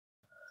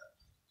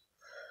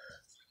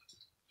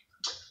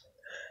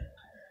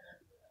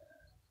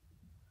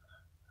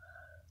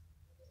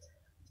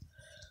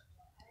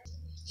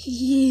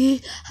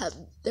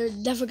They're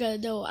never gonna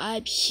know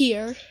I'm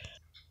here.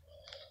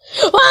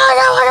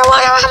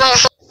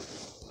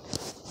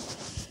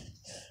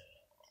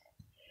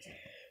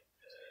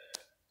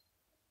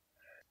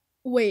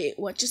 Wait,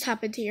 what just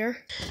happened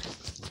here?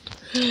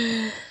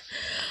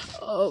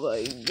 Oh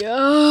my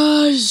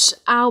gosh.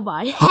 Ow,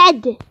 my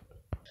head.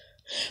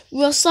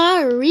 Well,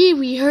 sorry,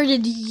 we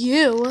hurted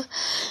you.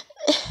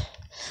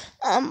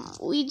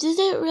 We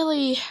didn't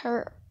really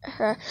hurt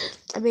her.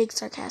 I'm being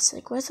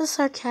sarcastic. What's a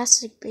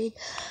sarcastic mean?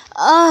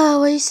 Oh,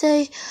 what do you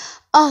say?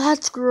 Oh,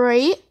 that's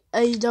great.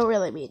 You don't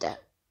really mean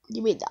that.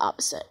 You mean the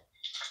opposite.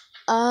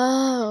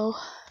 Oh.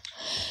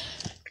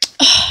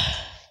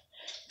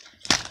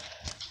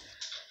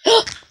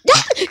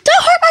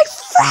 Don't hurt my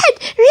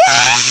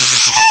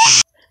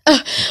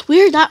friend!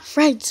 We are not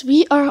friends.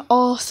 We are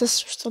all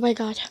sisters. Oh my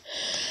god.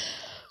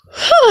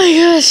 Oh my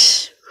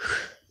gosh.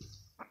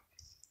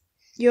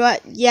 You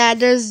what? Yeah,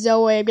 there's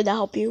no way I'm gonna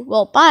help you.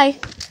 Well, bye.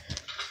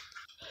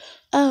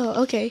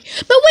 Oh, okay.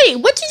 But wait,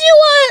 what do you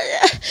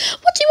want?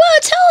 What do you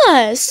want to tell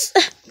us?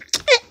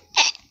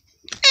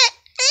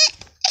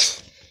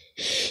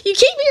 You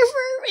came here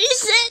for a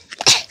reason.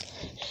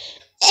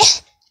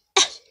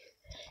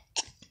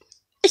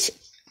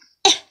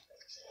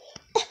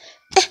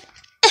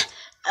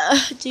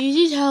 Do you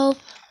need help?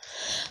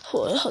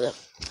 Hold up.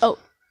 Oh,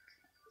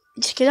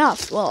 take it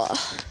off. Well,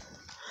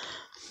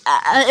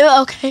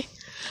 okay.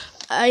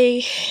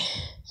 I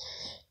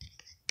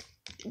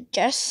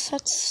guess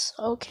that's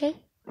okay.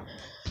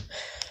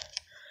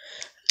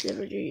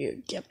 Never do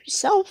you get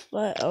yourself,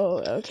 but oh,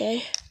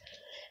 okay.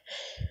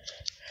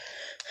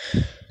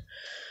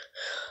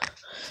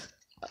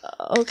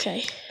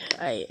 Okay.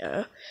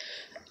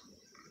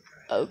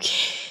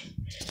 Okay.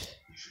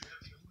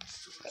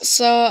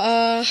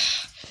 So,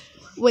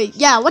 wait,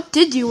 yeah, what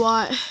did you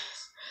want?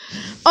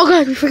 Oh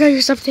god, we forgot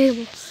your stuffed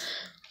animal.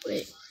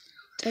 Wait,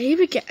 did I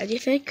even get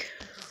anything?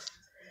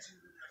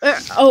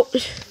 Oh,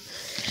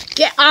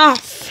 get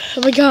off!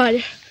 Oh my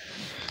god.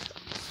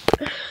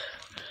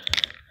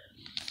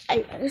 I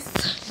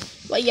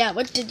guess. Well, yeah,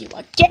 what did you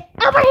want? Get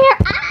over here!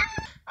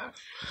 Ah!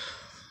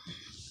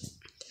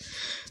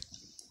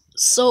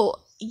 So,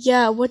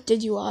 yeah, what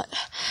did you want?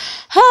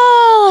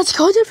 Let's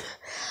go to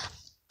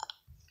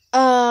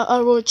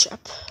a road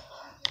trip.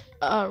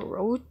 A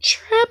road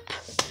trip?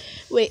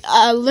 Wait,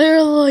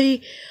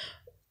 literally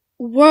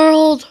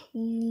worldwide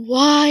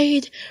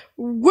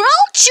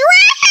world trip!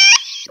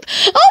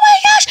 Oh my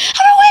gosh!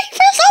 I've been waiting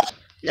for this.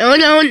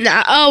 No,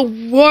 not a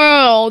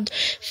world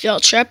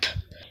field trip.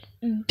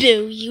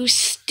 Boo, you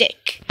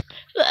stink.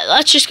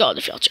 Let's just go on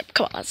the field trip.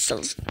 Come on,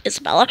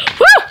 Isabella.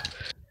 Woo!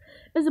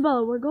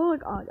 Isabella, we're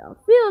going on a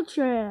field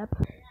trip.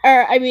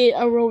 I mean,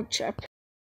 a road trip.